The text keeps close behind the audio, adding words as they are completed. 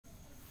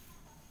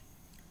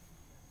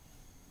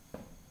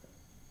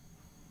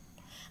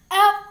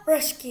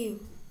rescue.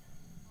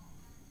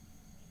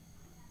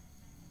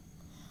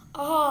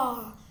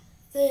 Ah,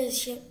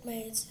 this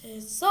shipmates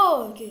is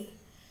so good.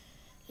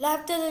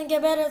 Life doesn't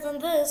get better than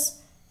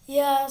this.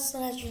 Yes,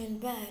 and as you're in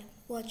bed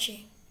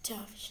watching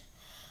television.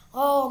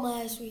 Oh,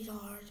 my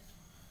sweetheart,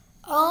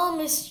 I'll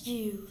miss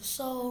you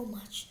so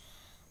much.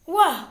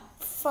 Wow,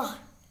 fun.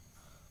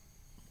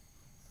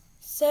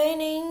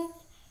 Sailing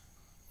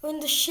in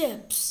the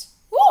ships.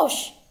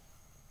 Whoosh!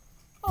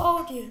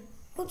 Oh dear,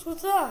 what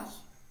was that?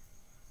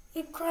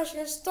 It crashed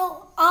and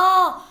stone.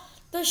 Ah,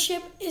 the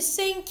ship is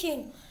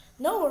sinking.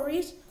 No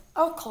worries,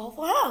 I'll call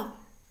for help.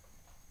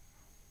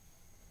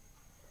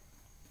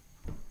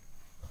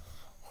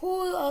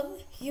 Who are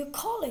you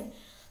calling?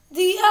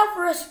 The Elf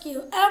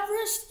Rescue. Elf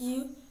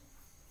Rescue.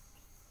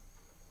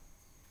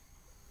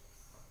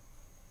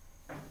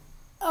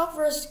 Elf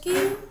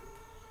Rescue.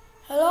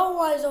 Hello,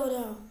 wise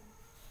order.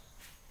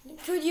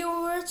 Could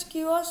you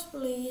rescue us,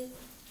 please?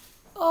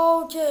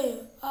 Okay,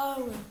 I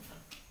will.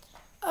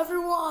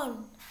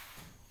 Everyone,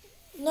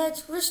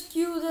 let's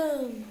rescue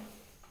them.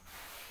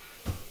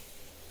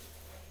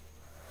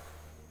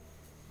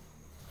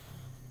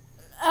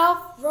 Elf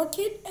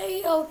rocket,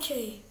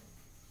 A-OK.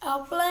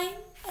 Elf plane,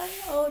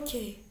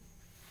 A-OK.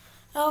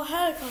 Elf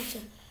helicopter,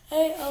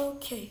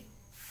 A-OK.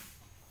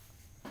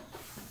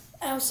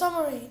 Elf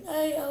submarine,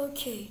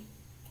 A-OK.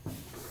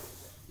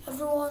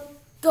 Everyone,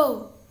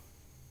 go.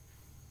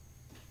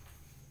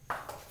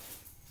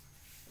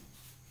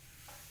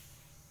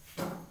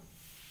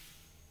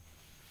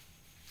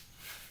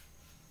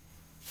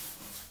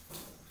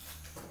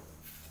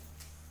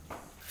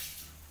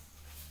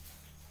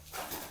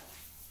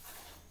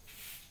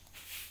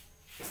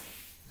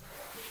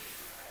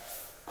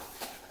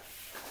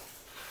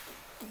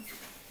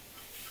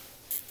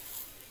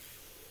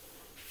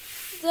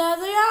 There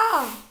they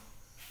are.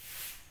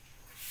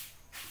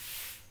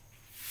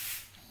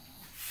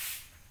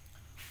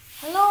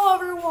 Hello,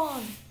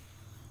 everyone.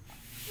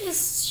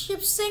 Is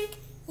ship sink?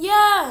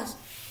 Yes.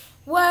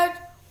 Wait,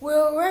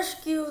 we'll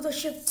rescue the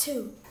ship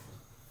too.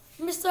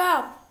 Mr.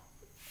 Elf,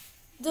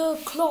 the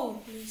claw,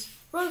 please.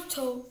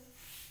 Roto.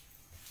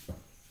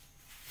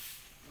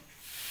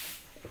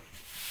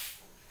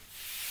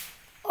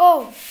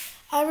 Oh,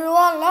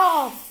 everyone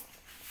laugh.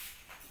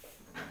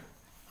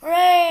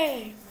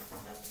 Hooray.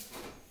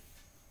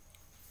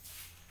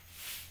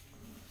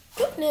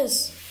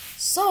 Goodness,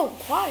 so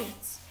quiet.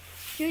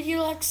 Would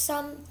you like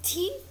some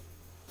tea?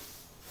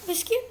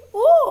 Biscuit?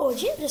 Oh,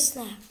 ginger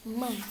snap,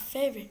 my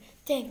favorite.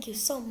 Thank you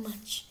so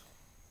much.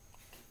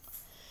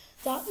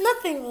 That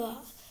nothing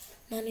without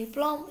Nanny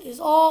Plum is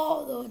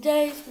all the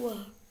day's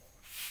work.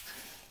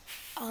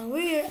 And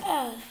we're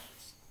elves.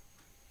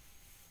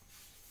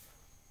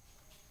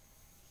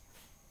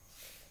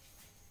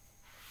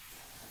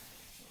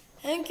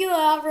 Thank you,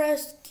 Elf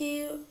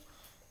Rescue.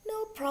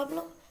 No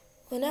problem.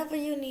 Whenever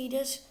you need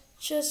us,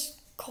 just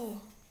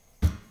call.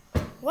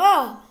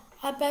 Well,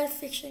 I better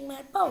fixing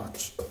my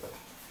boat.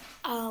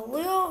 I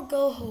will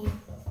go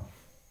home.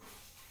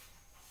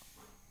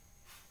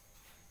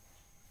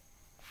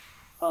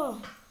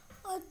 Oh,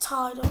 I'm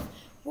tired of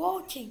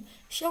walking.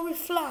 Shall we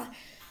fly?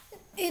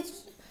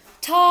 It's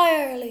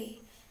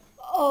tirely.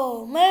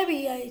 Oh,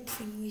 maybe I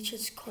think we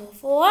just call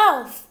for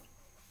Elf.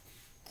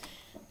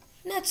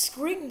 Let's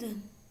ring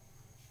them.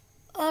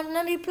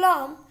 Nanny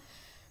Plum,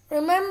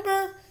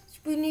 remember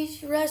we need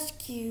to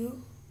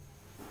rescue.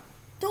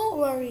 Don't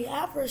worry,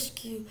 Elf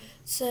Rescue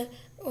said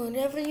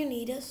whenever you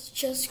need us,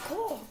 just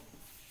call.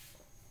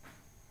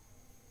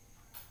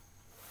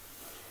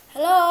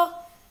 Hello?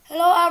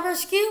 Hello, Elf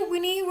Rescue? We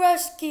need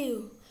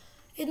rescue.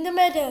 In the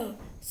meadow.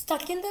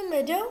 Stuck in the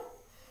meadow?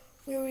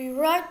 We'll be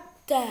right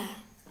there.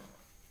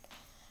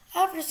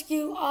 Elf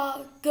Rescue,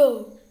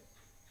 go.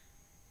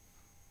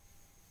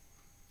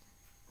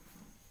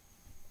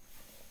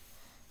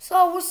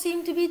 So what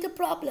seemed to be the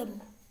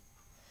problem?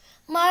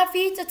 My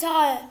feet are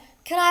tired.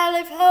 Can I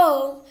leave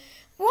home?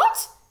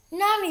 What?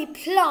 Nanny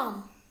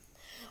Plum.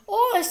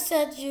 All I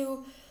said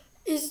you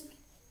is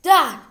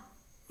that.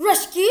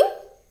 Rescue?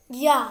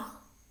 Yeah.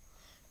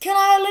 Can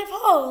I leave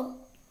home?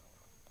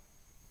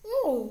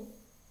 Oh.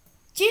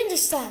 Ginger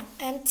snap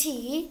and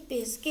tea,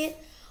 biscuit.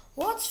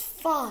 What's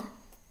fun?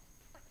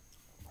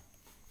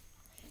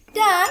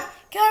 Dad,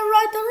 can I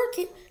ride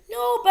the rocket?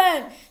 No,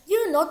 Ben.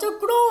 You're not a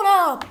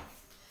grown-up.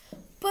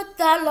 But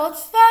that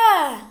looks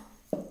fair.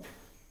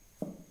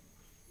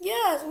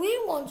 Yes, we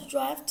want to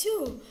drive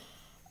too.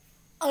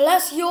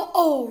 Unless you're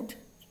old.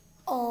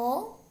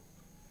 Oh.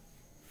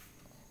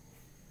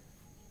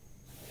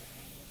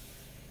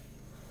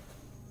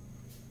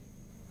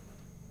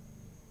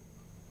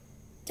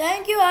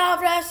 Thank you,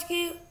 Elf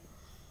Rescue.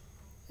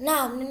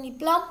 Now, Nanny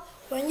Plum,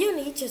 when you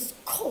need, just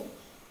call.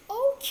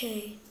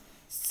 Okay.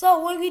 So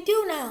what do we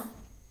do now?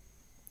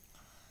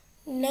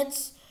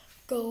 Let's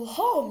go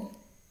home,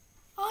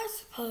 I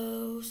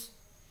suppose.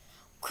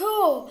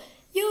 Cool.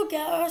 You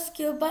get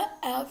rescued by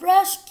Elf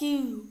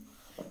Rescue.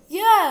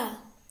 Yeah,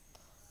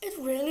 it's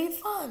really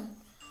fun.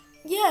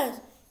 Yes,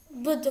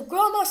 but the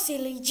grown-up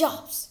silly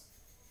jobs.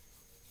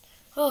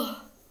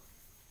 Oh.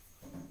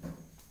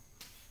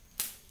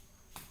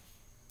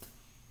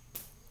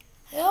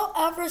 Help,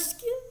 I've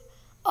rescued.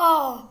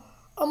 Oh,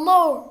 a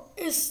mole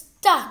is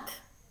stuck.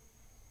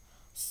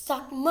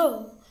 Stuck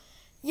mole.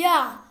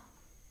 Yeah,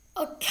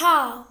 a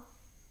cow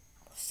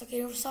stuck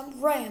in some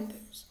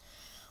brambles.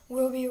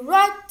 We'll be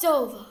right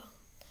over.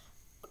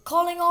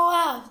 Calling all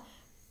out.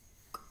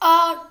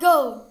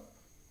 Go.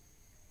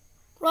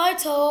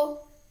 Righto.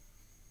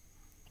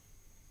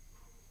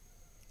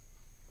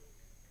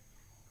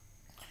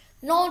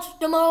 Launch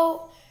the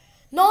mole.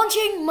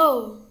 Launching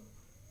mole.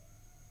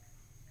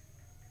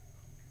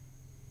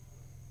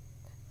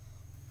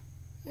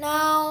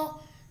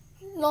 Now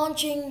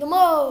launching the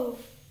mole.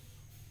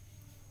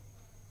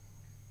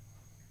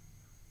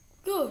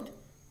 Good.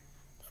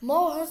 The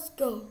mole has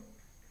go.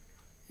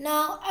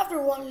 Now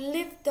everyone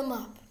lift them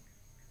up.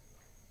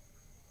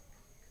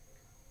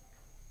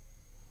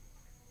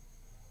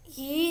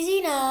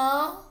 Easy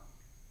now.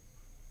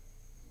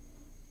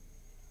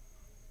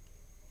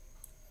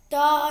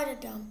 Da da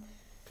dum.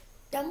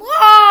 Dum.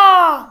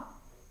 Ah!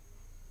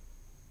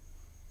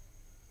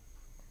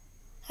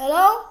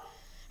 Hello?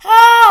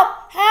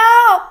 Help!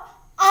 Help!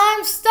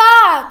 I'm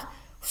stuck!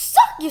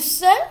 Stuck, you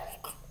said?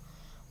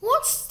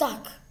 What's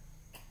stuck?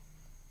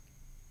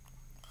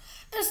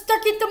 I'm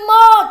stuck in the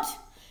mud,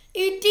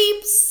 in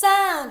deep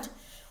sand.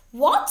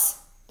 What?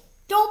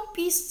 Don't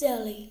be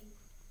silly.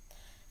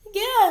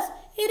 Yes,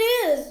 it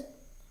is.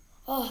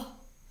 Oh,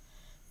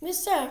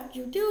 Mister,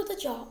 you do the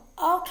job.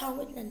 I'll come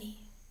with Nanny.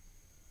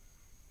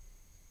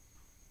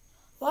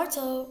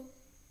 Righto.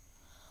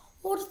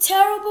 What a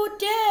terrible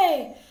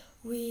day.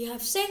 We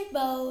have sink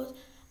boat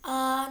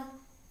and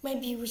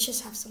maybe we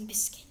just have some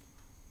biscuit.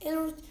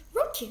 It'll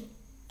rock you,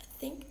 I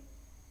think.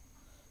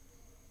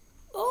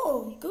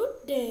 Oh,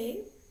 good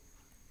day.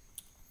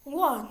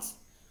 What?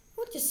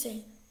 What you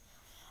say?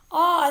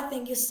 Oh, I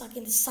think you're stuck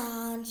in the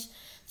sand.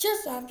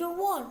 Just after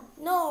one.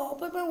 No,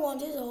 but my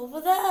wand is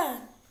over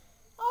there.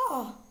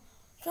 Oh,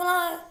 can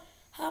I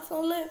have a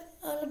lift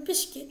and a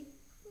biscuit?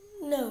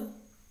 No.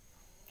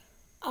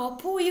 I'll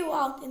pull you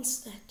out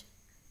instead.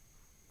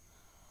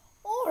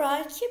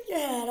 Alright, keep your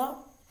head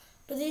up.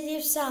 But it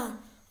is sand.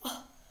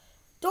 Oh,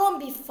 don't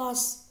be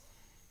fuss.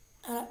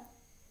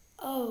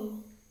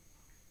 Oh,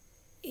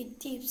 it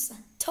deep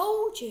sand.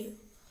 Told you.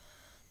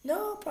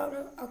 No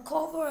problem. I'll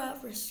call for a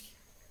rescue.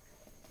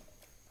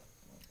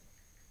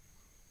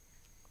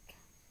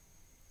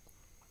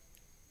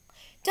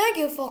 Thank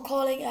you for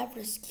calling at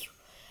rescue.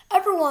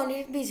 Everyone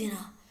is busy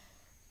now.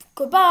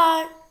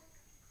 Goodbye.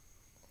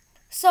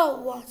 So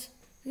what?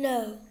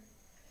 No.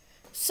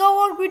 So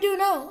what we do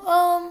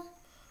now?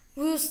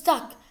 We're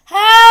stuck.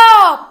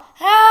 Help!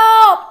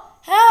 Help!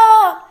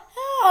 Help!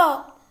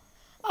 Help!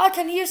 I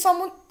can hear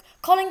someone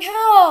calling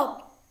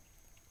help.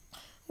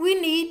 We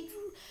need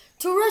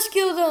to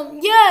rescue them.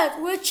 Yes,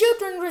 we're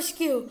children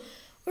rescue.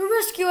 We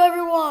rescue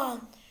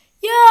everyone.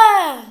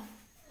 Yeah!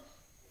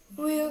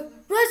 We're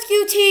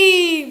rescue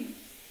team.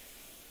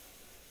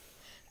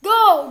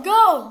 Go,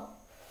 go.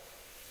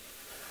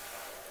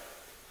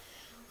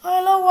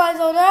 Hello, why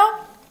so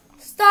now?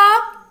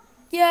 Stop.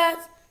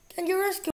 Yes. Can you rescue